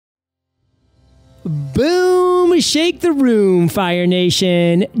Boom! Shake the room, Fire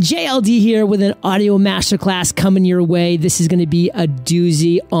Nation. JLD here with an audio masterclass coming your way. This is going to be a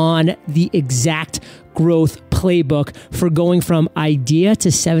doozy on the exact growth playbook for going from idea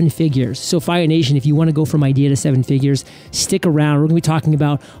to seven figures. So Fire Nation, if you want to go from idea to seven figures, stick around. We're going to be talking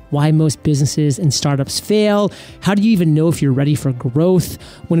about why most businesses and startups fail. How do you even know if you're ready for growth?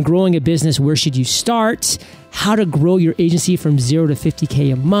 When growing a business, where should you start? How to grow your agency from 0 to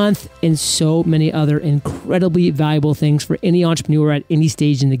 50K a month, and so many other incredibly valuable things for any entrepreneur at any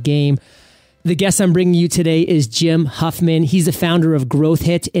stage in the game. The guest I'm bringing you today is Jim Huffman. He's the founder of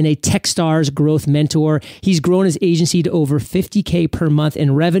GrowthHit and a Techstars Growth Mentor. He's grown his agency to over 50K per month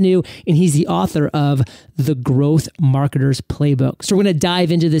in revenue, and he's the author of The Growth Marketer's Playbook. So we're going to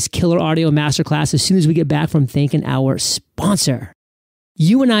dive into this killer audio masterclass as soon as we get back from thanking our sponsor.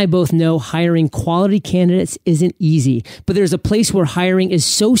 You and I both know hiring quality candidates isn't easy, but there's a place where hiring is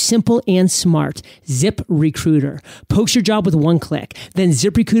so simple and smart. ZipRecruiter. Post your job with one click. Then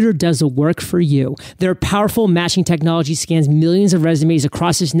ZipRecruiter does the work for you. Their powerful matching technology scans millions of resumes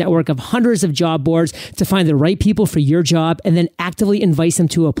across this network of hundreds of job boards to find the right people for your job and then actively invites them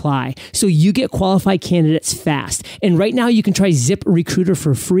to apply. So you get qualified candidates fast. And right now you can try ZipRecruiter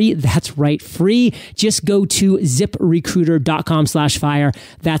for free. That's right, free. Just go to ziprecruiter.com/fire.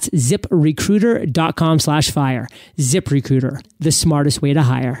 That's ziprecruiter.com/fire. ZipRecruiter, the smartest way to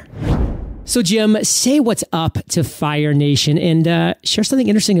hire. So Jim, say what's up to Fire Nation and share something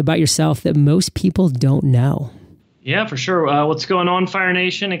interesting about yourself that most people don't know. Yeah, for sure. What's going on, Fire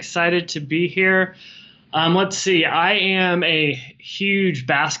Nation? Excited to be here. Let's see. I am a huge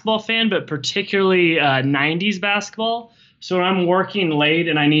basketball fan, but particularly 90s basketball. So when I'm working late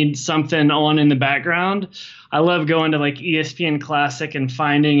and I need something on in the background, I love going to like ESPN Classic and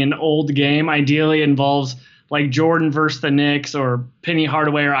finding an old game. Ideally involves like Jordan versus the Knicks or Penny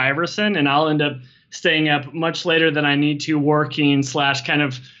Hardaway or Iverson. And I'll end up staying up much later than I need to working / kind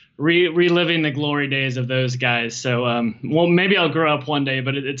of reliving the glory days of those guys. So, well, maybe I'll grow up one day,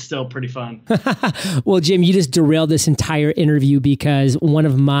 but it's still pretty fun. Well, Jim, you just derailed this entire interview because one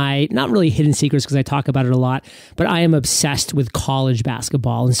of my, not really hidden secrets because I talk about it a lot, but I am obsessed with college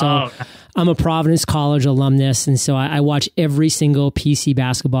basketball. And so I'm a Providence College alumnus. And so I watch every single PC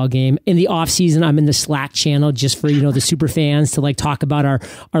basketball game. In the off season, I'm in the Slack channel just for, the super fans to like talk about our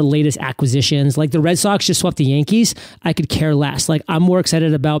latest acquisitions. Like the Red Sox just swept the Yankees. I could care less. Like I'm more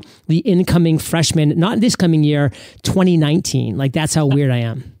excited about the incoming freshman, not this coming year, 2019. Like that's how weird I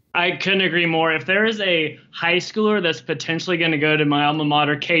am. I couldn't agree more. If there is a high schooler that's potentially going to go to my alma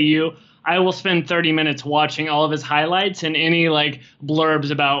mater, KU, I will spend 30 minutes watching all of his highlights and any like blurbs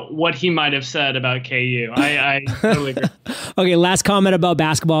about what he might have said about KU. I totally agree. Okay, last comment about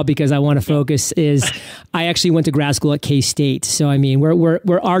basketball because I want to focus is I actually went to grad school at K-State. So I mean, we're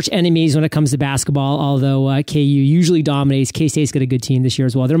arch enemies when it comes to basketball, although KU usually dominates. K-State's got a good team this year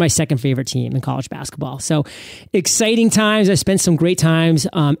as well. They're my second favorite team in college basketball. So exciting times. I spent some great times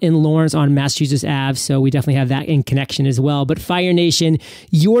in Lawrence on Massachusetts Ave. So we definitely have that in connection as well. But Fire Nation,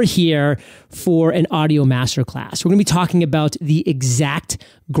 you're here for an audio masterclass. We're going to be talking about the exact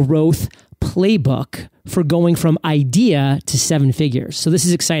growth playbook for going from idea to seven figures. So this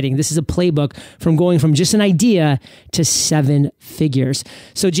is exciting. This is a playbook from going from just an idea to seven figures.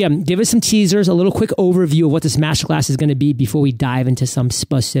 So Jim, give us some teasers, a little quick overview of what this masterclass is going to be before we dive into some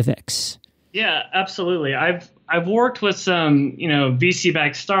specifics. Yeah, absolutely. I've worked with some,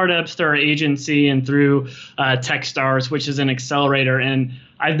 VC-backed startups through our agency and through Techstars, which is an accelerator. And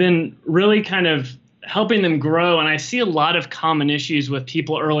I've been really kind of helping them grow. And I see a lot of common issues with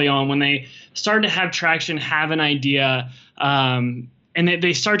people early on when they start to have traction, have an idea, and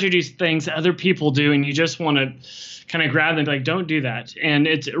they start to do things that other people do. And you just want to kind of grab them and be like, don't do that. And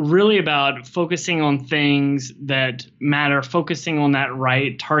it's really about focusing on things that matter, focusing on that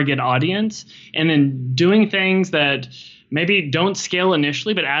right target audience, and then doing things that maybe don't scale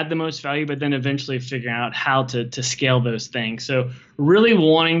initially, but add the most value, but then eventually figuring out how to scale those things. So really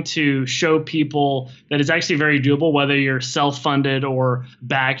wanting to show people that it's actually very doable, whether you're self-funded or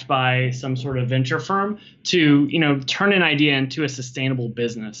backed by some sort of venture firm, to, turn an idea into a sustainable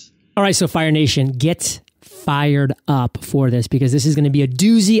business. All right. So Fire Nation, get fired up for this because this is going to be a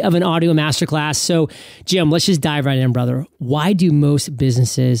doozy of an audio masterclass. So Jim, let's just dive right in, brother. Why do most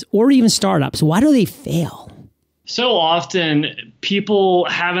businesses or even startups, why do they fail? So often people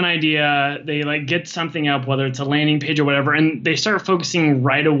have an idea, they like get something up, whether it's a landing page or whatever, and they start focusing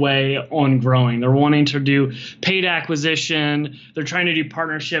right away on growing. They're wanting to do paid acquisition, they're trying to do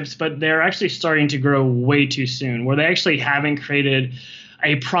partnerships, but they're actually starting to grow way too soon, where they actually haven't created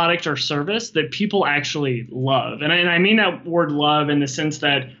a product or service that people actually love. And I mean that word love in the sense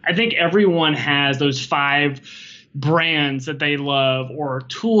that I think everyone has those 5 brands that they love or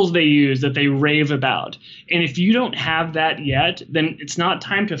tools they use that they rave about. And if you don't have that yet, then it's not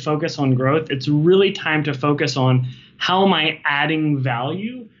time to focus on growth. It's really time to focus on how am I adding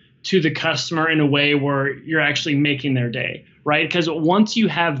value to the customer in a way where you're actually making their day, right? Because once you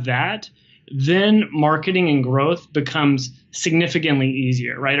have that, then marketing and growth becomes significantly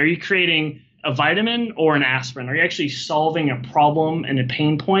easier, right? Are you creating a vitamin or an aspirin? Are you actually solving a problem and a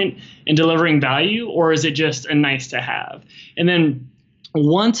pain point and delivering value, or is it just a nice to have? And then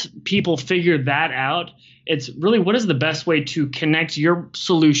once people figure that out, it's really what is the best way to connect your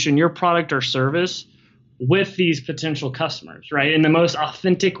solution, your product or service with these potential customers, right? In the most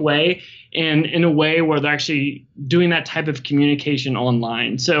authentic way and in a way where they're actually doing that type of communication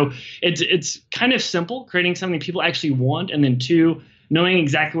online. So it's kind of simple, creating something people actually want, and then 2, knowing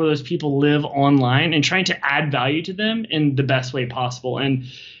exactly where those people live online and trying to add value to them in the best way possible. And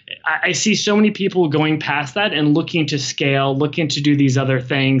I see so many people going past that and looking to scale, looking to do these other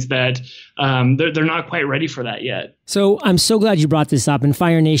things that they're not quite ready for that yet. So I'm so glad you brought this up. In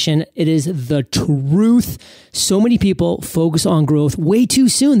Fire Nation, it is the truth. So many people focus on growth way too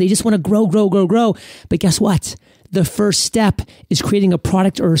soon. They just want to grow. But guess what? The first step is creating a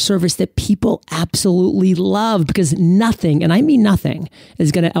product or a service that people absolutely love, because nothing, and I mean nothing,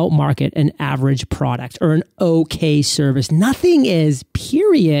 is going to outmarket an average product or an okay service. Nothing is,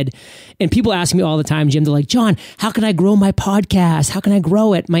 period. And people ask me all the time, Jim, they're like, John, how can I grow my podcast? How can I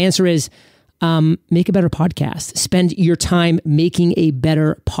grow it? My answer is, make a better podcast. Spend your time making a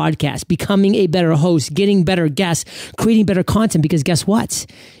better podcast, becoming a better host, getting better guests, creating better content, because guess what?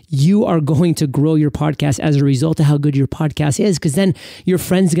 You are going to grow your podcast as a result of how good your podcast is, because then your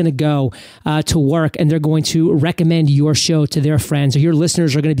friend's going to go to work and they're going to recommend your show to their friends, or your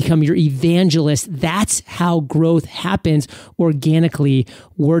listeners are going to become your evangelists. That's how growth happens organically,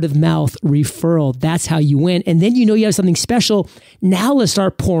 word of mouth, referral. That's how you win. And then you know you have something special. Now let's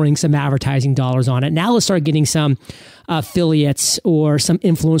start pouring some advertising dollars on it. Now let's start getting some affiliates or some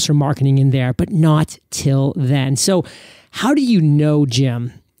influencer marketing in there, but not till then. So how do you know,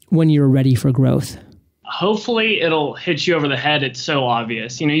 Jim, when you're ready for growth? Hopefully it'll hit you over the head. It's so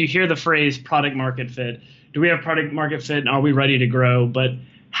obvious. You hear the phrase product market fit. Do we have product market fit and are we ready to grow? But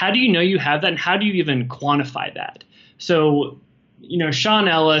how do you know you have that, and how do you even quantify that? So, Sean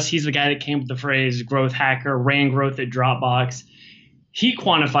Ellis, he's the guy that came up with the phrase growth hacker, ran growth at Dropbox. He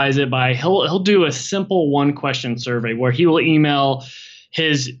quantifies it by he'll do a simple 1-question survey where he will email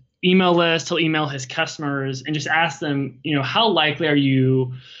his email list, he'll email his customers and just ask them, how likely are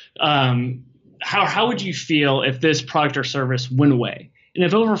you, how would you feel if this product or service went away? And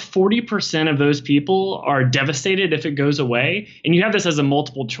if over 40% of those people are devastated if it goes away, and you have this as a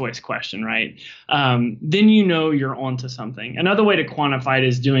multiple choice question, right? Then you're onto something. Another way to quantify it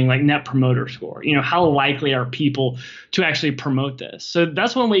is doing like net promoter score. How likely are people to actually promote this? So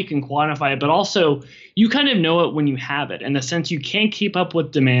that's one way you can quantify it, but also you kind of know it when you have it, in the sense you can't keep up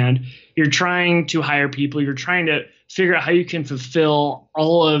with demand. You're trying to hire people. You're trying to figure out how you can fulfill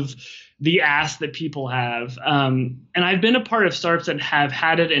all of the ask that people have. And I've been a part of startups that have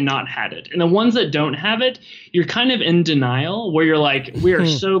had it and not had it. And the ones that don't have it, you're kind of in denial, where you're like, we are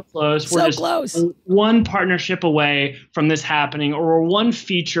so close. We're just close. One partnership away from this happening, or we're one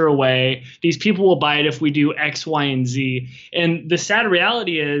feature away. These people will buy it if we do X, Y, and Z. And the sad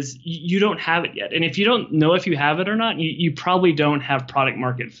reality is you don't have it yet. And if you don't know if you have it or not, you probably don't have product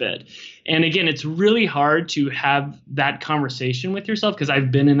market fit. And again, it's really hard to have that conversation with yourself, because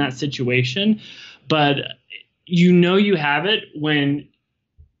I've been in that situation. But you have it when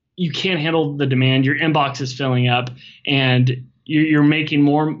you can't handle the demand, your inbox is filling up, and you're making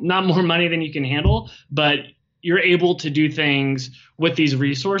not more money than you can handle, but you're able to do things with these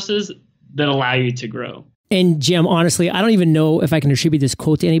resources that allow you to grow. And Jim, honestly, I don't even know if I can attribute this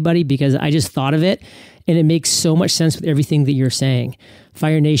quote to anybody, because I just thought of it and it makes so much sense with everything that you're saying.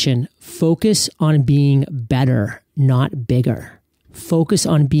 Fire Nation, focus on being better, not bigger. Focus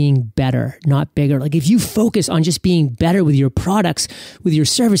on being better, not bigger. Like if you focus on just being better with your products, with your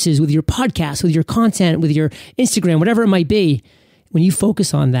services, with your podcast, with your content, with your Instagram, whatever it might be, when you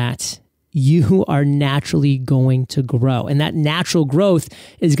focus on that, you are naturally going to grow. And that natural growth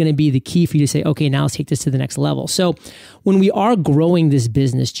is going to be the key for you to say, okay, now let's take this to the next level. So when we are growing this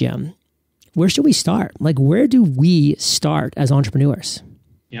business, Jim, where should we start? Like, where do we start as entrepreneurs?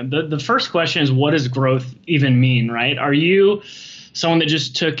 Yeah, the first question is, what does growth even mean, right? Are you someone that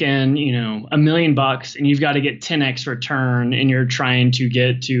just took in, $1 million and you've got to get 10x return and you're trying to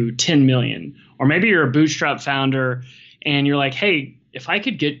get to 10 million? Or maybe you're a bootstrap founder and you're like, hey, if I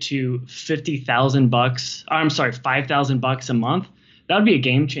could get to $5,000 a month, that would be a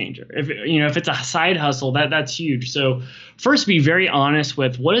game changer. If it's a side hustle, that's huge. So first, be very honest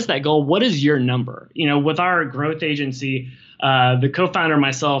with what is that goal? What is your number? With our growth agency, the co-founder and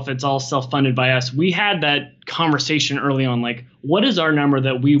myself, it's all self-funded by us. We had that conversation early on, like, what is our number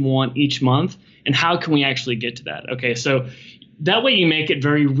that we want each month, and how can we actually get to that? Okay, so that way you make it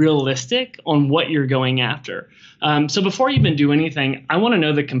very realistic on what you're going after. So before you even do anything, I want to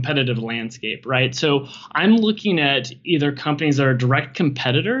know the competitive landscape, right? So I'm looking at either companies that are direct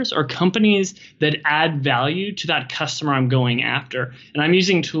competitors or companies that add value to that customer I'm going after. And I'm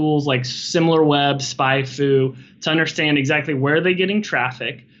using tools like SimilarWeb, SpyFu to understand exactly where they're getting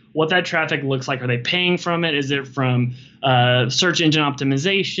traffic, what that traffic looks like. Are they paying from it? Is it from search engine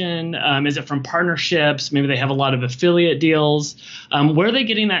optimization? Is it from partnerships? Maybe they have a lot of affiliate deals. Where are they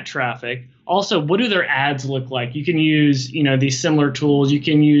getting that traffic? Also, what do their ads look like? You can use, these similar tools. You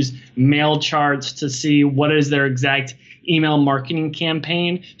can use mail charts to see what is their exact email marketing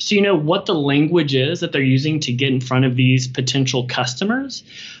campaign, so you know what the language is that they're using to get in front of these potential customers.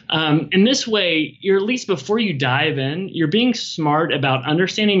 In this way, you're, at least before you dive in, you're being smart about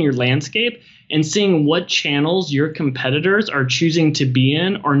understanding your landscape and seeing what channels your competitors are choosing to be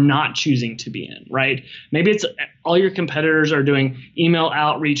in or not choosing to be in, right? Maybe it's all your competitors are doing email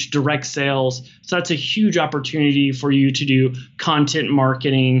outreach, direct sales. So that's a huge opportunity for you to do content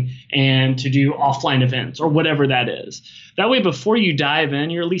marketing and to do offline events or whatever that is. That way, before you dive in,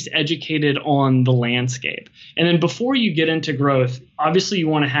 you're at least educated on the landscape. And then before you get into growth, obviously you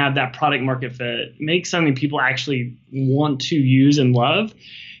want to have that product market fit, make something people actually want to use and love.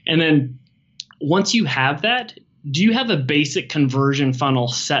 And then once you have that, do you have a basic conversion funnel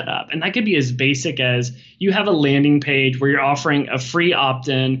set up? And that could be as basic as you have a landing page where you're offering a free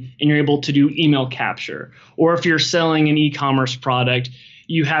opt-in and you're able to do email capture. Or if you're selling an e-commerce product,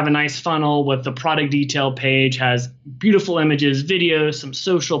 you have a nice funnel with the product detail page, has beautiful images, videos, some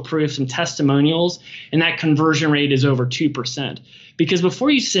social proof, some testimonials, and that conversion rate is over 2%. Because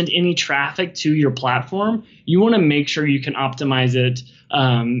before you send any traffic to your platform, you want to make sure you can optimize it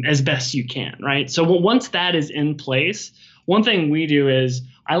as best you can, right? So once that is in place, one thing we do is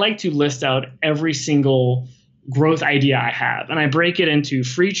I like to list out every single growth idea I have, and I break it into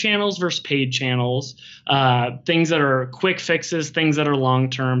free channels versus paid channels, things that are quick fixes, things that are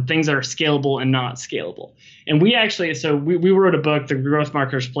long-term, things that are scalable and not scalable. And we actually, we wrote a book, the Growth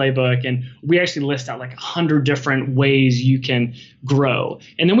Marketers Playbook, and we actually list out like 100 different ways you can grow.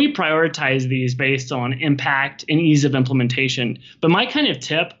 And then we prioritize these based on impact and ease of implementation. But my kind of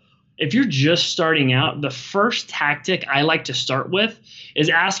tip, if you're just starting out, the first tactic I like to start with is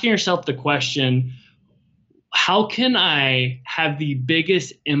asking yourself the question, how can I have the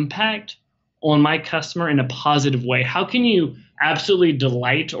biggest impact on my customer in a positive way? How can you absolutely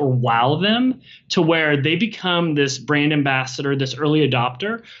delight or wow them to where they become this brand ambassador, this early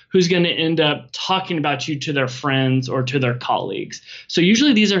adopter who's going to end up talking about you to their friends or to their colleagues? So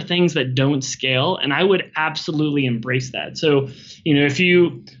usually these are things that don't scale, and I would absolutely embrace that. So, if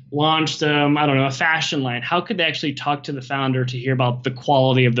you launched, a fashion line, how could they actually talk to the founder to hear about the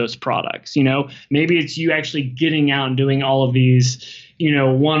quality of those products? Maybe it's you actually getting out and doing all of these,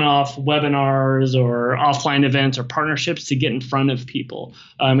 one-off webinars or offline events or partnerships to get in front of people.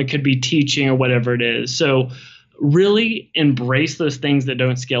 It could be teaching or whatever it is. So really embrace those things that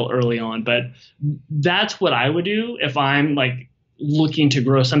don't scale early on. But that's what I would do if I'm like looking to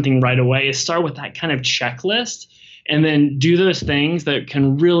grow something right away, is start with that kind of checklist and then do those things that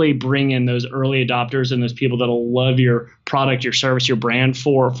can really bring in those early adopters and those people that'll love your product, your service, your brand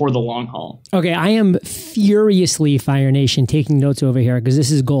for the long haul. Okay, I am furiously, Fire Nation, taking notes over here because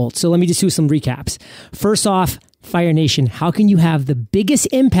this is gold. So let me just do some recaps. First off, Fire Nation, how can you have the biggest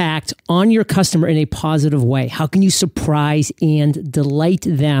impact on your customer in a positive way? How can you surprise and delight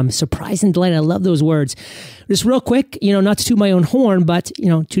them? Surprise and delight. I love those words. Just real quick, not to toot my own horn, but,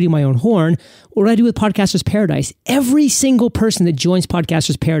 tooting my own horn, what I do with Podcasters Paradise, every single person that joins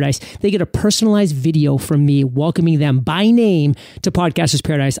Podcasters Paradise, they get a personalized video from me welcoming them by name to Podcasters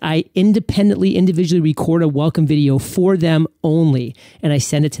Paradise. I individually record a welcome video for them only, and I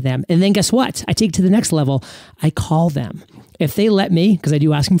send it to them. And then guess what? I take it to the next level. I call them. If they let me, because I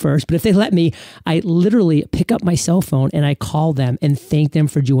do ask them first, but if they let me, I literally pick up my cell phone and I call them and thank them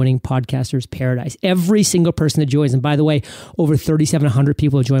for joining Podcasters Paradise. Every single person that joins. And by the way, over 3,700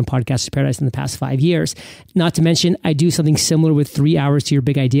 people have joined Podcasters Paradise in the past 5 years. Not to mention, I do something similar with 3 hours to your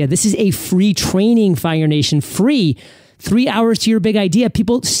big idea. This is a free training, Fire Nation, free 3 hours to your big idea.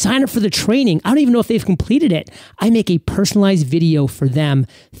 People sign up for the training. I don't even know if they've completed it. I make a personalized video for them,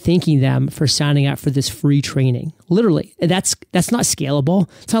 thanking them for signing up for this free training. Literally, that's not scalable.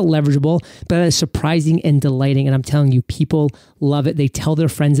 It's not leverageable, but that is surprising and delighting. And I'm telling you, people love it. They tell their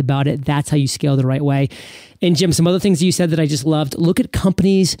friends about it. That's how you scale the right way. And Jim, some other things you said that I just loved. Look at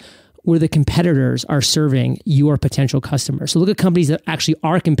companies where the competitors are serving your potential customers. So look at companies that actually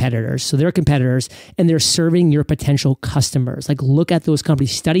are competitors. So they're competitors and they're serving your potential customers. Like look at those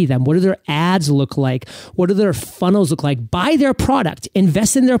companies, study them. What do their ads look like? What do their funnels look like? Buy their product,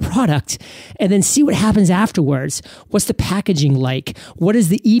 invest in their product, and then see what happens afterwards. What's the packaging like? What is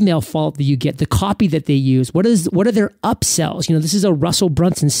the email fault that you get? The copy that they use? What are their upsells? This is a Russell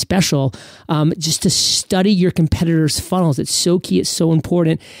Brunson special, just to study your competitors' funnels. It's so key. It's so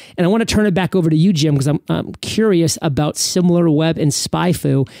important. And I want to turn it back over to you, Jim, because I'm curious about SimilarWeb and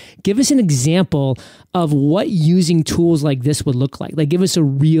SpyFu. Give us an example of what using tools like this would look like. Like, give us a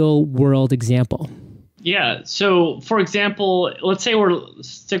real world example. Yeah. So, for example, let's say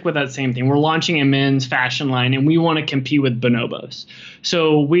stick with that same thing. We're launching a men's fashion line and we want to compete with Bonobos.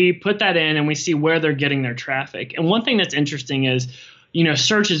 So we put that in and we see where they're getting their traffic. And one thing that's interesting is,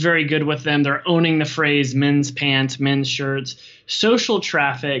 search is very good with them. They're owning the phrase men's pants, men's shirts. Social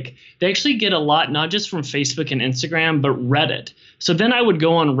traffic, they actually get a lot, not just from Facebook and Instagram, but Reddit. So then I would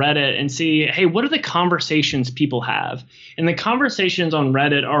go on Reddit and see, hey, what are the conversations people have? And the conversations on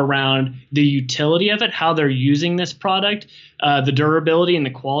Reddit are around the utility of it, how they're using this product, the durability and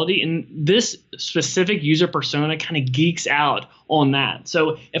the quality. And this specific user persona kind of geeks out on that.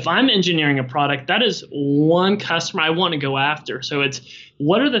 So if I'm engineering a product, that is one customer I want to go after. So it's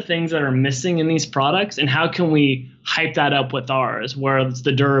what are the things that are missing in these products and how can we hype that up with ours, where it's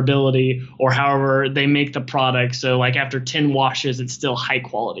the durability or however they make the product. So like after 10 washes, it's still high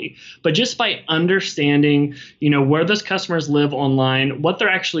quality. But just by understanding, where those customers live online, what they're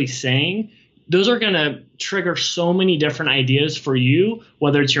actually saying, those are going to trigger so many different ideas for you,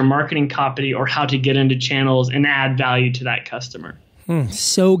 whether it's your marketing copy or how to get into channels and add value to that customer.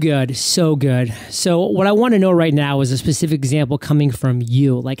 So good. So good. So what I want to know right now is a specific example coming from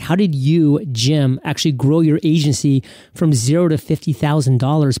you. Like, how did you, Jim, actually grow your agency from $0 to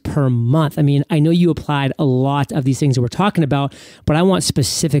 $50,000 per month? I mean, I know you applied a lot of these things that we're talking about, but I want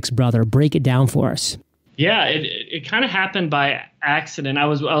specifics, brother. Break it down for us. Yeah, it kind of happened by accident. I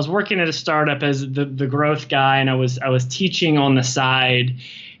was working at a startup as the growth guy, and I was teaching on the side,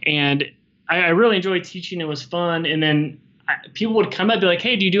 and I really enjoyed teaching. It was fun, and then people would come up and be like,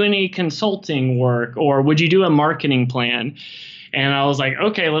 hey, do you do any consulting work, or would you do a marketing plan? And I was like,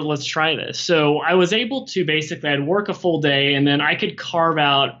 okay, let's try this. So I was able to basically, I'd work a full day and then I could carve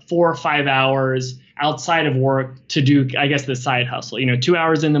out 4 or 5 hours outside of work to do, I guess, the side hustle, 2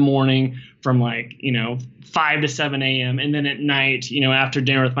 hours in the morning from 5 to 7 a.m. And then at night, after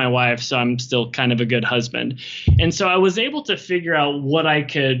dinner with my wife. So I'm still kind of a good husband. And so I was able to figure out what I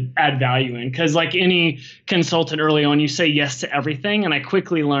could add value in, because like any consultant early on, you say yes to everything. And I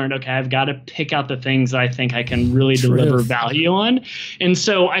quickly learned, okay, I've got to pick out the things that I think I can really deliver value on. And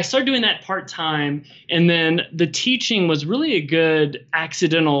so I started doing that part-time. And then the teaching was really a good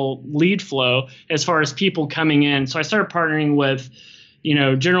accidental lead flow as far as people coming in. So I started partnering with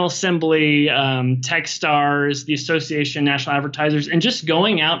General Assembly, Techstars, the Association of National Advertisers, and just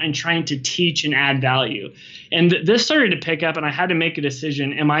going out and trying to teach and add value. And this started to pick up, and I had to make a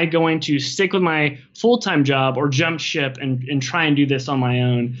decision. Am I going to stick with my full-time job or jump ship and try and do this on my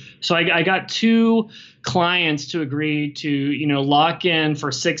own? So I got 2 clients to agree to, lock in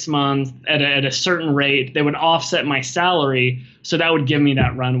for 6 months at a certain rate. They would offset my salary. So that would give me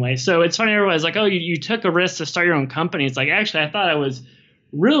that runway. So it's funny, everybody's like, oh, you took a risk to start your own company. It's like, actually, I thought I was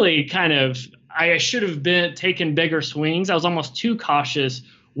really I should have been taking bigger swings. I was almost too cautious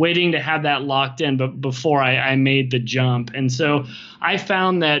waiting to have that locked in but before I made the jump. And so I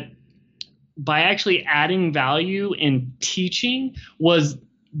found that by actually adding value in teaching was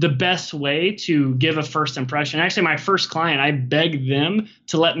the best way to give a first impression. Actually, my first client, I begged them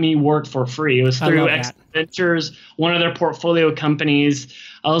to let me work for free. It was through X Ventures, one of their portfolio companies.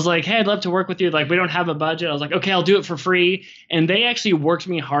 I was like, hey, I'd love to work with you. Like, we don't have a budget. I was like, okay, I'll do it for free. And they actually worked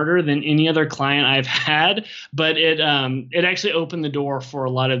me harder than any other client I've had. But it actually opened the door for a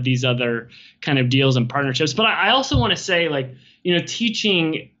lot of these other kind of deals and partnerships. But I also want to say,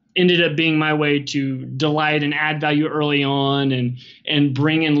 teaching ended up being my way to delight and add value early on and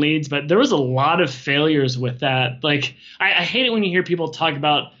bring in leads. But there was a lot of failures with that. Like, I hate it when you hear people talk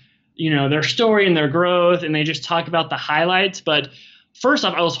about, their story and their growth, and they just talk about the highlights. But first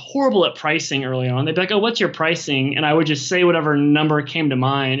off, I was horrible at pricing early on. They'd be like, oh, what's your pricing? And I would just say whatever number came to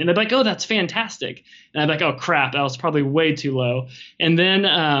mind. And they'd be like, oh, that's fantastic. And I'd be like, oh, crap, that was probably way too low. And then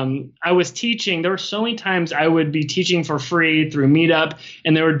I was teaching. There were so many times I would be teaching for free through Meetup,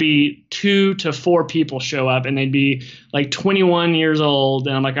 and there would be 2 to 4 people show up, and they'd be like 21 years old.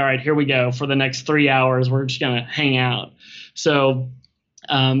 And I'm like, all right, here we go. For the next 3 hours, we're just going to hang out. So,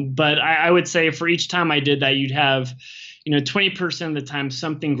 but I would say for each time I did that, you'd have 20% of the time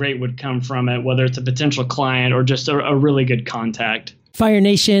something great would come from it, whether it's a potential client or just a really good contact. Fire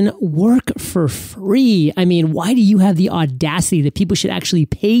Nation, work for free. I mean, why do you have the audacity that people should actually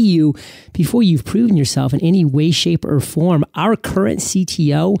pay you before you've proven yourself in any way, shape, or form? Our current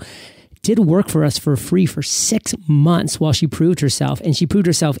CTO did work for us for free for 6 months while she proved herself, and she proved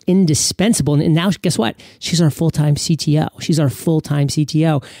herself indispensable. And now, guess what? She's our full-time CTO. She's our full-time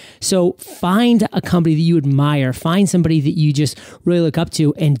CTO. So find a company that you admire, find somebody that you just really look up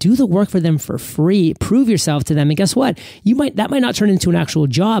to, and do the work for them for free. Prove yourself to them. And guess what? That might not turn into an actual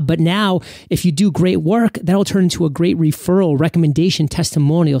job, but now if you do great work, that'll turn into a great referral, recommendation,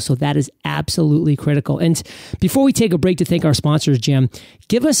 testimonial. So that is absolutely critical. And before we take a break to thank our sponsors, Jim,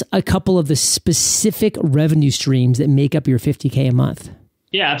 give us a couple of the specific revenue streams that make up your $50K a month.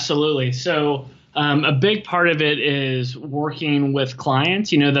 Yeah, absolutely. So a big part of it is working with clients,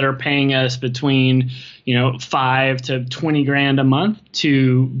 that are paying us between, $5 to $20,000 a month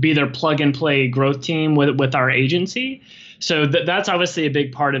to be their plug and play growth team with our agency. So that's obviously a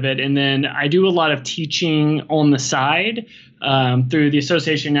big part of it. And then I do a lot of teaching on the side through the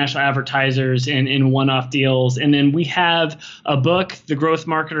Association of National Advertisers in one-off deals. And then we have a book, The Growth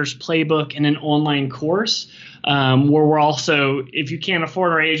Marketer's Playbook, and an online course where we're also, if you can't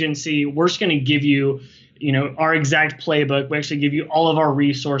afford our agency, we're just going to give you our exact playbook. We actually give you all of our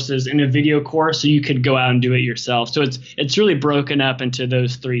resources in a video course so you could go out and do it yourself. So it's really broken up into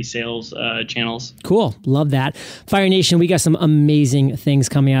those 3 sales channels. Cool. Love that. Fire Nation, we got some amazing things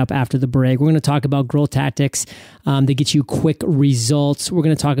coming up after the break. We're going to talk about growth tactics that get you quick results. We're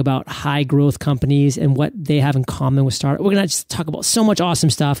going to talk about high growth companies and what they have in common with startups. We're going to just talk about so much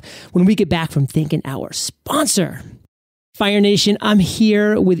awesome stuff when we get back from thanking our sponsor. Fire Nation, I'm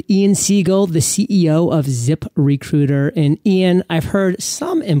here with Ian Siegel, the CEO of ZipRecruiter. And Ian, I've heard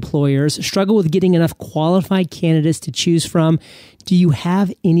some employers struggle with getting enough qualified candidates to choose from. Do you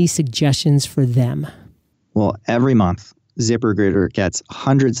have any suggestions for them? Well, every month, ZipRecruiter gets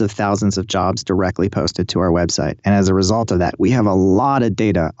hundreds of thousands of jobs directly posted to our website. And as a result of that, we have a lot of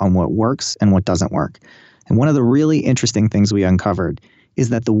data on what works and what doesn't work. And one of the really interesting things we uncovered is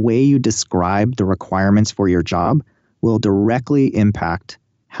that the way you describe the requirements for your job will directly impact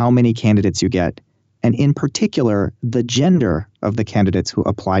how many candidates you get, and in particular, the gender of the candidates who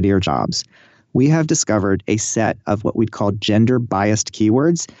apply to your jobs. We have discovered a set of what we'd call gender-biased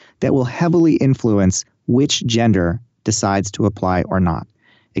keywords that will heavily influence which gender decides to apply or not.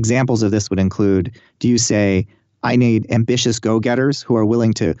 Examples of this would include, do you say, I need ambitious go-getters who are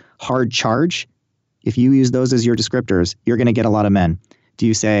willing to hard charge? If you use those as your descriptors, you're going to get a lot of men. Do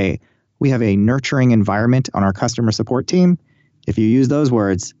you say, we have a nurturing environment on our customer support team? If you use those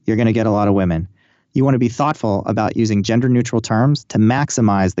words, you're going to get a lot of women. You want to be thoughtful about using gender-neutral terms to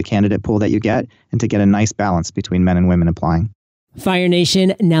maximize the candidate pool that you get and to get a nice balance between men and women applying. Fire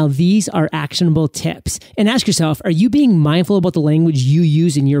Nation, now these are actionable tips. And ask yourself, are you being mindful about the language you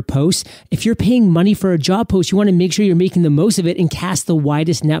use in your posts? If you're paying money for a job post, you want to make sure you're making the most of it and cast the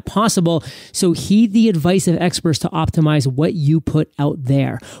widest net possible. So heed the advice of experts to optimize what you put out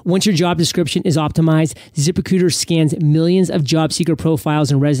there. Once your job description is optimized, ZipRecruiter scans millions of job seeker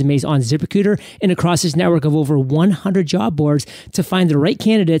profiles and resumes on ZipRecruiter and across its network of over 100 job boards to find the right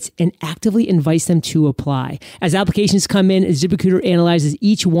candidates and actively invites them to apply. As applications come in, ZipRecruiter analyzes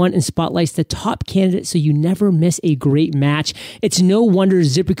each one and spotlights the top candidates so you never miss a great match. It's no wonder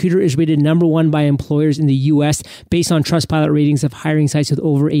ZipRecruiter is rated #1 by employers in the US based on Trustpilot ratings of hiring sites with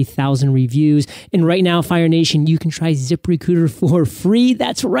over 1,000 reviews. And right now, Fire Nation, you can try ZipRecruiter for free.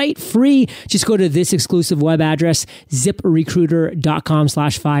 That's right, free. Just go to this exclusive web address,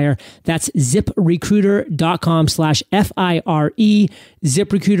 ziprecruiter.com/fire. That's ziprecruiter.com/FIRE,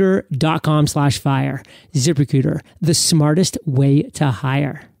 ziprecruiter.com/fire. ZipRecruiter, the smartest way to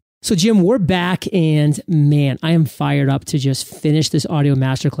hire. So Jim, we're back and man, I am fired up to just finish this audio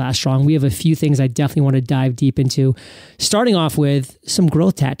masterclass strong. We have a few things I definitely want to dive deep into, starting off with some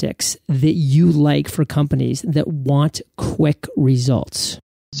growth tactics that you like for companies that want quick results.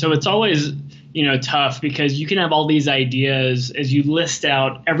 So it's always, tough because you can have all these ideas as you list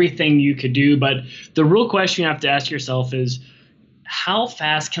out everything you could do. But the real question you have to ask yourself is, how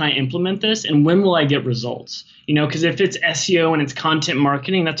fast can I implement this and when will I get results? Because if it's SEO and it's content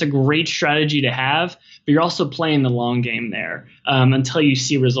marketing, that's a great strategy to have, but you're also playing the long game there until you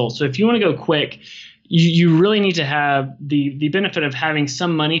see results. So if you want to go quick, you really need to have the benefit of having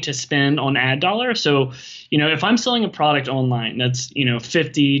some money to spend on ad dollars. So, if I'm selling a product online that's,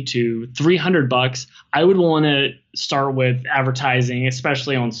 $50 to $300, I would want to start with advertising,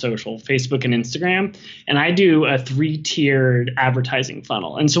 especially on social, Facebook and Instagram. And I do a 3-tiered advertising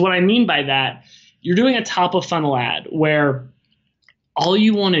funnel. And so what I mean by that, you're doing a top of funnel ad where all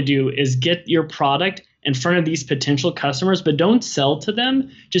you want to do is get your product in front of these potential customers, but don't sell to them.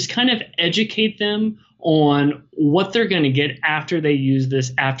 Just kind of educate them on what they're going to get after they use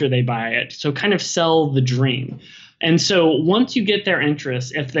this, after they buy it. So kind of sell the dream. And so once you get their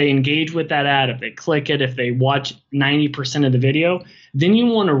interest, if they engage with that ad, if they click it, if they watch 90% of the video, then you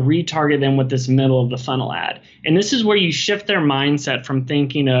want to retarget them with this middle of the funnel ad. And this is where you shift their mindset from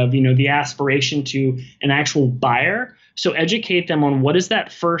thinking of, the aspiration to an actual buyer. So educate them on what is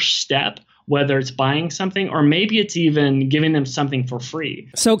that first step, whether it's buying something or maybe it's even giving them something for free.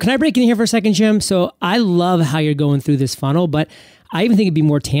 So can I break in here for a second, Jim? So I love how you're going through this funnel, but I even think it'd be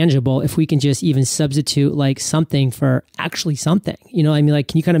more tangible if we can just even substitute like something for actually something. Can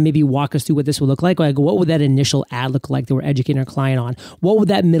you kind of maybe walk us through what this would look like? Like, what would that initial ad look like that we're educating our client on? What would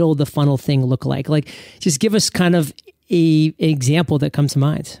that middle of the funnel thing look like? Like, just give us kind of an example that comes to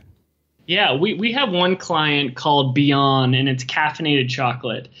mind. Yeah, we have one client called Beyond, and it's caffeinated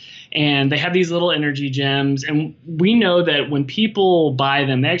chocolate. And they have these little energy gems. And we know that when people buy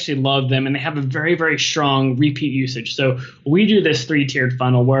them, they actually love them, and they have a very, very strong repeat usage. So we do this 3-tiered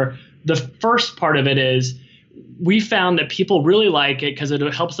funnel where the first part of it is we found that people really like it because it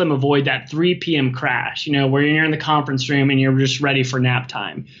helps them avoid that 3 p.m. crash, where you're in the conference room and you're just ready for nap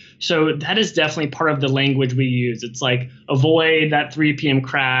time. So that is definitely part of the language we use. It's like avoid that 3 p.m.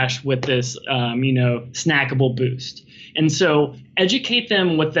 crash with this, snackable boost. And so educate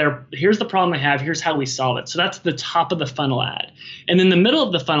them with here's the problem they have, here's how we solve it. So that's the top of the funnel ad. And then the middle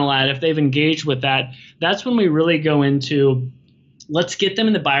of the funnel ad, if they've engaged with that, that's when we really go into, let's get them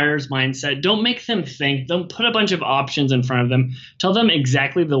in the buyer's mindset. Don't make them think. Don't put a bunch of options in front of them. Tell them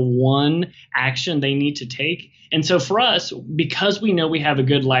exactly the one action they need to take. And so for us, because we know we have a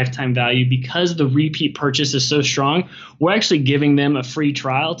good lifetime value, because the repeat purchase is so strong, we're actually giving them a free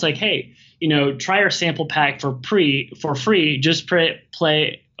trial. It's like, hey, try our sample pack for free. Just pay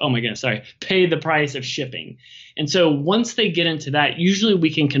the price of shipping. And so once they get into that, usually we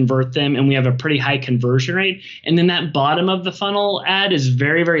can convert them and we have a pretty high conversion rate. And then that bottom of the funnel ad is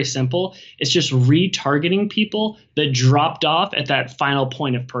very, very simple. It's just retargeting people that dropped off at that final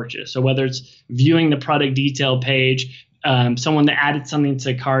point of purchase. So whether it's viewing the product detail page, someone that added something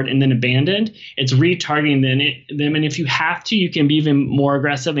to cart and then abandoned, it's retargeting them. And if you have to, you can be even more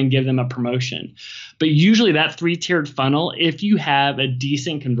aggressive and give them a promotion. But usually that 3-tiered funnel, if you have a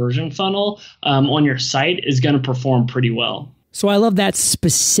decent conversion funnel on your site, is going to perform pretty well. So I love that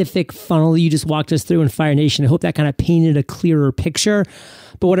specific funnel you just walked us through in Fire Nation. I hope that kind of painted a clearer picture.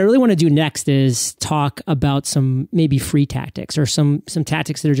 But what I really want to do next is talk about some maybe free tactics or some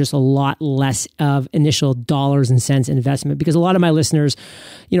tactics that are just a lot less of initial dollars and cents investment, because a lot of my listeners,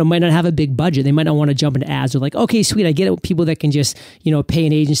 might not have a big budget. They might not want to jump into ads. They're like, okay, sweet. I get it. People that can just, pay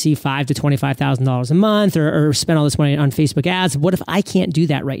an agency $5,000 to $25,000 a month or spend all this money on Facebook ads. What if I can't do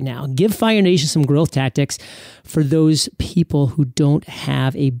that right now? Give Fire Nation some growth tactics for those people who don't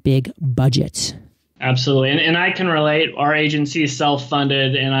have a big budget. Absolutely. And I can relate. Our agency is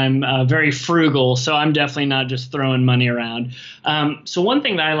self-funded and I'm very frugal. So I'm definitely not just throwing money around. So one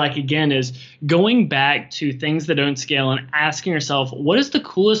thing that I like, again, is going back to things that don't scale and asking yourself, what is the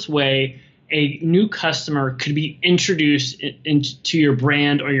coolest way a new customer could be introduced into your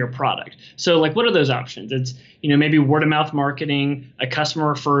brand or your product? So like, what are those options? It's, maybe word of mouth marketing, a customer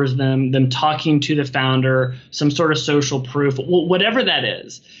refers them talking to the founder, some sort of social proof, whatever that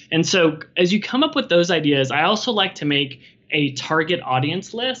is. And so as you come up with those ideas, I also like to make a target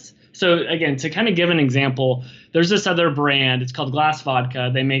audience list. So again, to kind of give an example, there's this other brand, it's called Glass Vodka.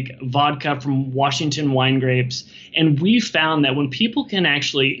 They make vodka from Washington wine grapes. And we found that when people can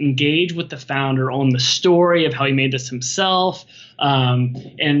actually engage with the founder on the story of how he made this himself,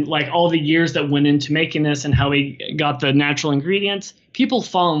 and like all the years that went into making this and how he got the natural ingredients, people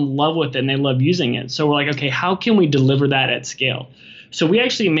fall in love with it and they love using it. So we're like, okay, how can we deliver that at scale? So we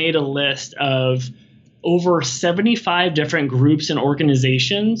actually made a list of over 75 different groups and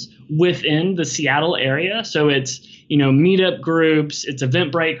organizations within the Seattle area. So it's, meetup groups, it's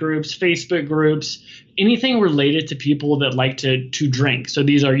Eventbrite groups, Facebook groups, anything related to people that like to drink. So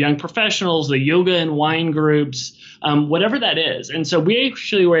these are young professionals, the yoga and wine groups, whatever that is. And so we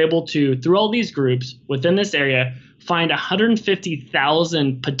actually were able to, through all these groups within this area, find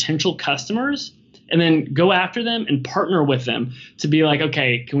 150,000 potential customers and then go after them and partner with them to be like,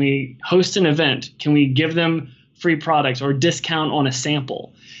 okay, can we host an event? Can we give them free products or discount on a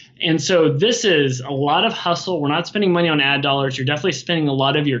sample? And so this is a lot of hustle. We're not spending money on ad dollars. You're definitely spending a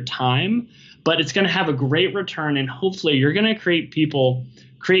lot of your time, but it's going to have a great return. And hopefully you're going to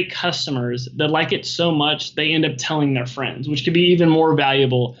create customers that like it so much they end up telling their friends, which could be even more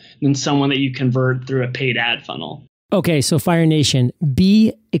valuable than someone that you convert through a paid ad funnel. Okay, so Fire Nation,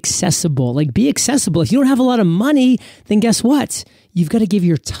 be accessible. Be accessible. If you don't have a lot of money, then guess what? You've got to give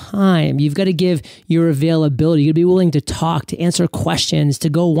your time. You've got to give your availability. You've got to be willing to talk, to answer questions, to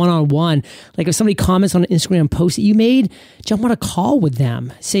go one-on-one. If somebody comments on an Instagram post that you made, jump on a call with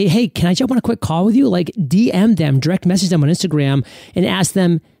them. Say, hey, can I jump on a quick call with you? DM them, direct message them on Instagram and ask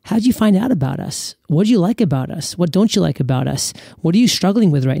them, how'd you find out about us? What do you like about us? What don't you like about us? What are you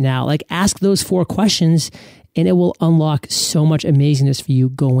struggling with right now? Ask those 4 questions and it will unlock so much amazingness for you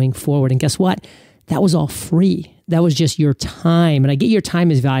going forward. And guess what? That was all free. That was just your time. And I get your time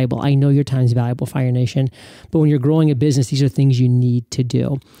is valuable. I know your time is valuable, Fire Nation. But when you're growing a business, these are things you need to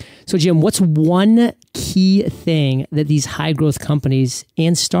do. So Jim, what's one key thing that these high growth companies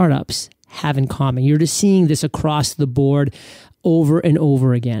and startups have in common? You're just seeing this across the board over and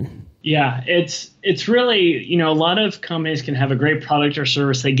over again. Yeah, it's really, a lot of companies can have a great product or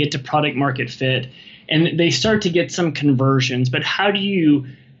service. They get to product market fit and they start to get some conversions. But how do you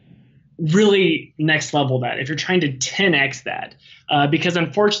really next level that if you're trying to 10x that? Because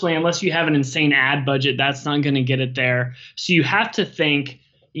unfortunately, unless you have an insane ad budget, that's not going to get it there. So you have to think,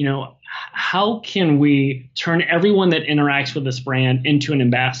 how can we turn everyone that interacts with this brand into an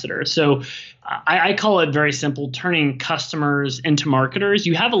ambassador? So I call it very simple, turning customers into marketers.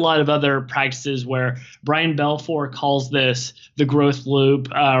 You have a lot of other practices where Brian Belfour calls this the growth loop.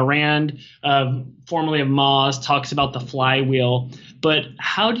 Rand, formerly of Moz, talks about the flywheel. But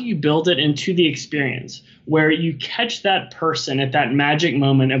how do you build it into the experience where you catch that person at that magic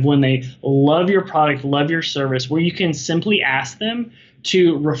moment of when they love your product, love your service, where you can simply ask them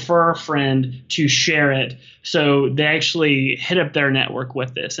to refer a friend, to share it, so they actually hit up their network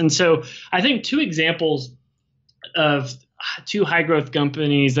with this. And so I think 2 examples of 2 high growth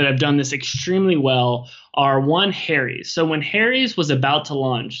companies that have done this extremely well are one, Harry's. So when Harry's was about to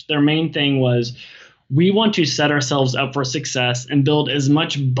launch, their main thing was, we want to set ourselves up for success and build as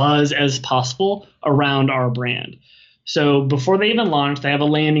much buzz as possible around our brand. So before they even launched, they have a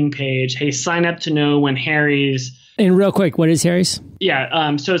landing page. Hey, sign up to know when Harry's. And real quick, what is Harry's?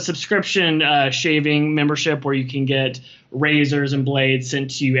 Yeah, so it's subscription shaving membership where you can get razors and blades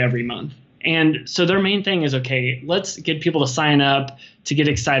sent to you every month. And so their main thing is, okay, let's get people to sign up to get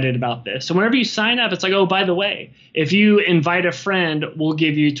excited about this. So whenever you sign up, it's like, oh, by the way, if you invite a friend, we'll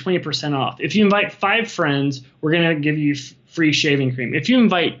give you 20% off. If you invite 5 friends, we're going to give you free shaving cream. If you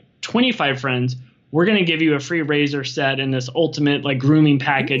invite 25 friends, we're going to give you a free razor set and this ultimate grooming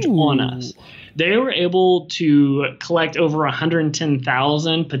package on us. They were able to collect over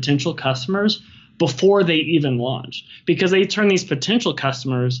 110,000 potential customers before they even launched, because they turn these potential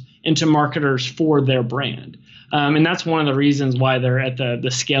customers into marketers for their brand. And that's one of the reasons why they're at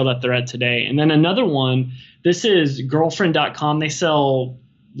the scale that they're at today. And then another one, this is girlfriend.com. They sell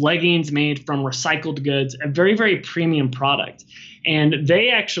leggings made from recycled goods, a very, very premium product. And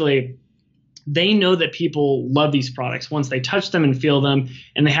they know that people love these products once they touch them and feel them,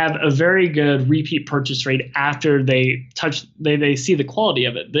 and they have a very good repeat purchase rate after they see the quality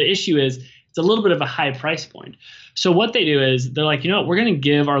of it. The issue is it's a little bit of a high price point. So what they do is they're like, we're going to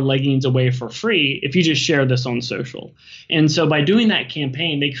give our leggings away for free if you just share this on social. And so by doing that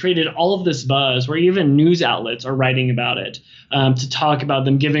campaign, they created all of this buzz where even news outlets are writing about it to talk about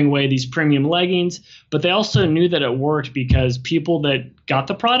them giving away these premium leggings. But they also knew that it worked because people that got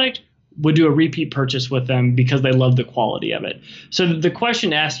the product would do a repeat purchase with them because they love the quality of it. So the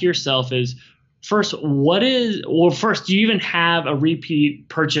question to ask yourself is, first, do you even have a repeat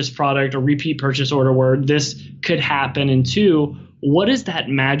purchase product or repeat purchase order where this could happen? And 2, what is that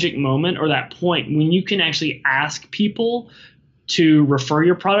magic moment or that point when you can actually ask people to refer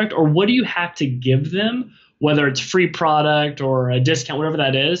your product, or what do you have to give them, whether it's free product or a discount, whatever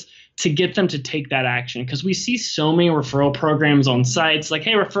that is, to get them to take that action? Because we see so many referral programs on sites like,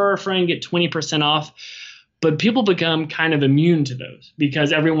 hey, refer a friend, get 20% off. but people become kind of immune to those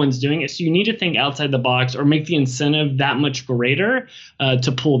because everyone's doing it. So you need to think outside the box or make the incentive that much greater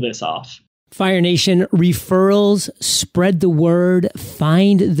to pull this off. Fire Nation, referrals, spread the word,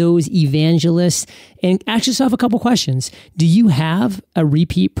 find those evangelists, and ask yourself a couple questions. Do you have a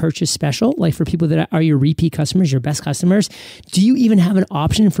repeat purchase special? Like for people that are your repeat customers, your best customers? Do you even have an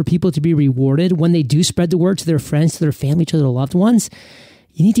option for people to be rewarded when they do spread the word to their friends, to their family, to their loved ones?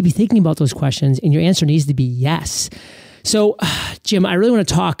 You need to be thinking about those questions, and your answer needs to be yes. So, Jim, I really want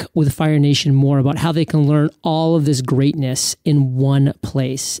to talk with Fire Nation more about how they can learn all of this greatness in one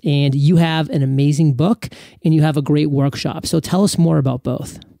place. And you have an amazing book and you have a great workshop. So tell us more about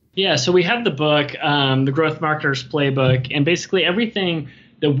both. Yeah, so we have the book, the Growth Marketers Playbook, and basically everything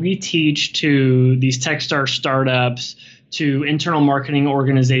that we teach to these Techstars startups, to internal marketing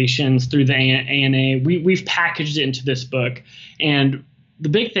organizations through the ANA, we've packaged it into this book. And the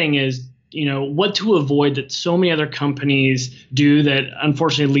big thing is, what to avoid that so many other companies do that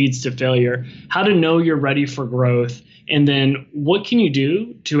unfortunately leads to failure, how to know you're ready for growth, and then what can you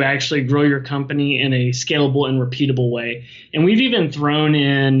do to actually grow your company in a scalable and repeatable way. And we've even thrown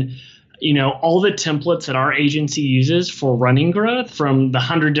in, all the templates that our agency uses for running growth, from the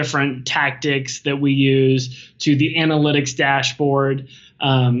 100 different tactics that we use to the analytics dashboard.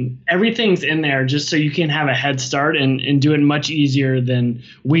 Everything's in there just so you can have a head start and do it much easier than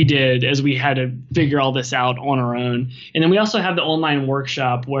we did, as we had to figure all this out on our own. And then we also have the online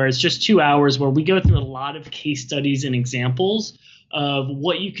workshop where it's just 2 hours where we go through a lot of case studies and examples of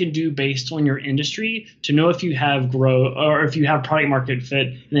what you can do based on your industry to know if you have growth or if you have product market fit,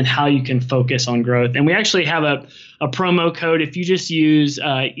 and then how you can focus on growth. And we actually have a promo code. If you just use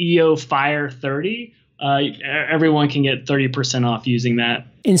EOFIRE30, everyone can get 30% off using that.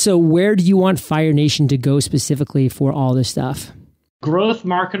 And so where do you want Fire Nation to go specifically for all this stuff?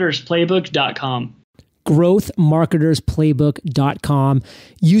 GrowthMarketersPlaybook.com. GrowthMarketersPlaybook.com.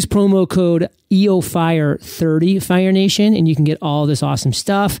 Use promo code EOFIRE30, Fire Nation, and you can get all this awesome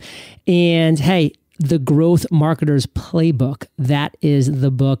stuff. And hey, the Growth Marketers Playbook, that is the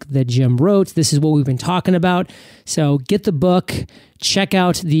book that Jim wrote. This is what we've been talking about. So get the book, check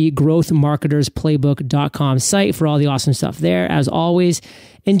out the GrowthMarketersPlaybook.com site for all the awesome stuff there, as always.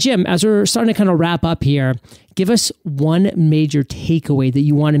 And Jim, as we're starting to kind of wrap up here, give us one major takeaway that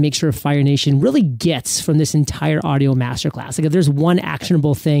you want to make sure Fire Nation really gets from this entire audio masterclass. Like if there's one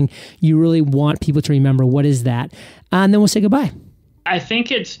actionable thing you really want people to remember, what is that? And then we'll say goodbye. I think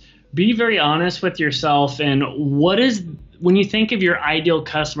it's be very honest with yourself, and when you think of your ideal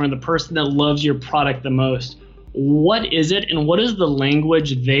customer, the person that loves your product the most, what is it, and what is the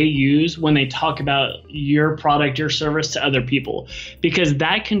language they use when they talk about your product, your service to other people? Because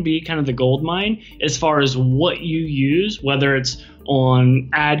that can be kind of the gold mine as far as what you use, whether it's on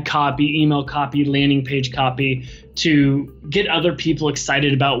ad copy, email copy, landing page copy, to get other people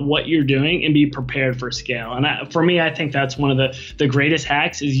excited about what you're doing and be prepared for scale. And for me, I think that's one of the greatest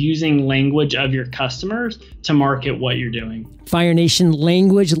hacks, is using language of your customers to market what you're doing. Fire Nation,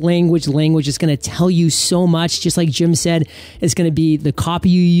 language is going to tell you so much. Just like Jim said, it's going to be the copy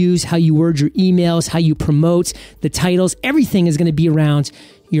you use, how you word your emails, how you promote, the titles, everything is going to be around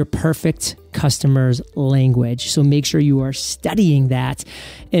your perfect customer's language. So make sure you are studying that.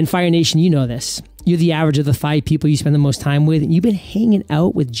 And Fire Nation, you know this. You're the average of the 5 people you spend the most time with, and you've been hanging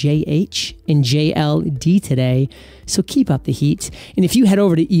out with JH and JLD today. So keep up the heat. And if you head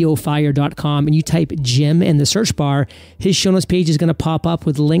over to eofire.com and you type Jim in the search bar, his show notes page is going to pop up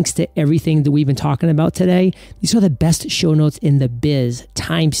with links to everything that we've been talking about today. These are the best show notes in the biz,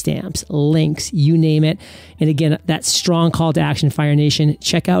 timestamps, links, you name it. And again, that strong call to action, Fire Nation.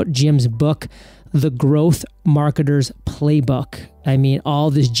 Check out Jim's book, The Growth Marketers Playbook. I mean,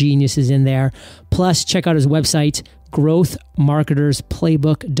 all this genius is in there. Plus, check out his website,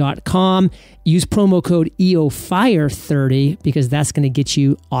 growthmarketersplaybook.com. Use promo code EOFIRE30 because that's going to get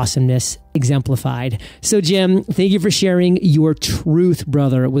you awesomeness exemplified. So, Jim, thank you for sharing your truth,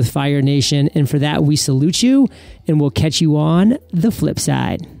 brother, with Fire Nation. And for that, we salute you, and we'll catch you on the flip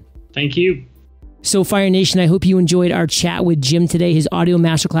side. Thank you. So Fire Nation, I hope you enjoyed our chat with Jim today. His audio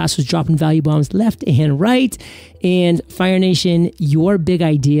masterclass was dropping value bombs left and right. And Fire Nation, your big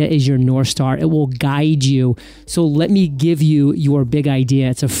idea is your North Star. It will guide you. So let me give you your big idea.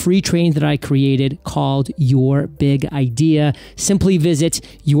 It's a free training that I created called Your Big Idea. Simply visit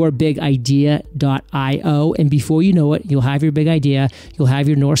yourbigidea.io. And before you know it, you'll have your big idea, you'll have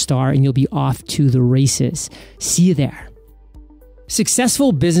your North Star, and you'll be off to the races. See you there.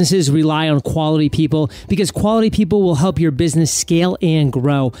 Successful businesses rely on quality people because quality people will help your business scale and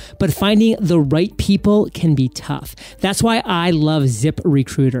grow. But finding the right people can be tough. That's why I love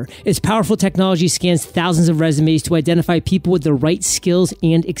ZipRecruiter. Its powerful technology scans thousands of resumes to identify people with the right skills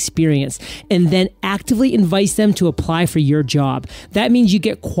and experience, and then actively invites them to apply for your job. That means you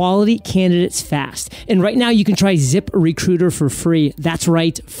get quality candidates fast. And right now you can try ZipRecruiter for free. That's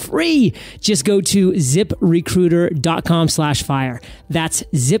right, free. Just go to ziprecruiter.com/fire. That's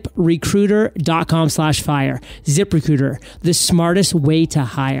ziprecruiter.com/fire. ZipRecruiter, the smartest way to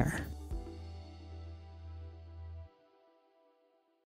hire.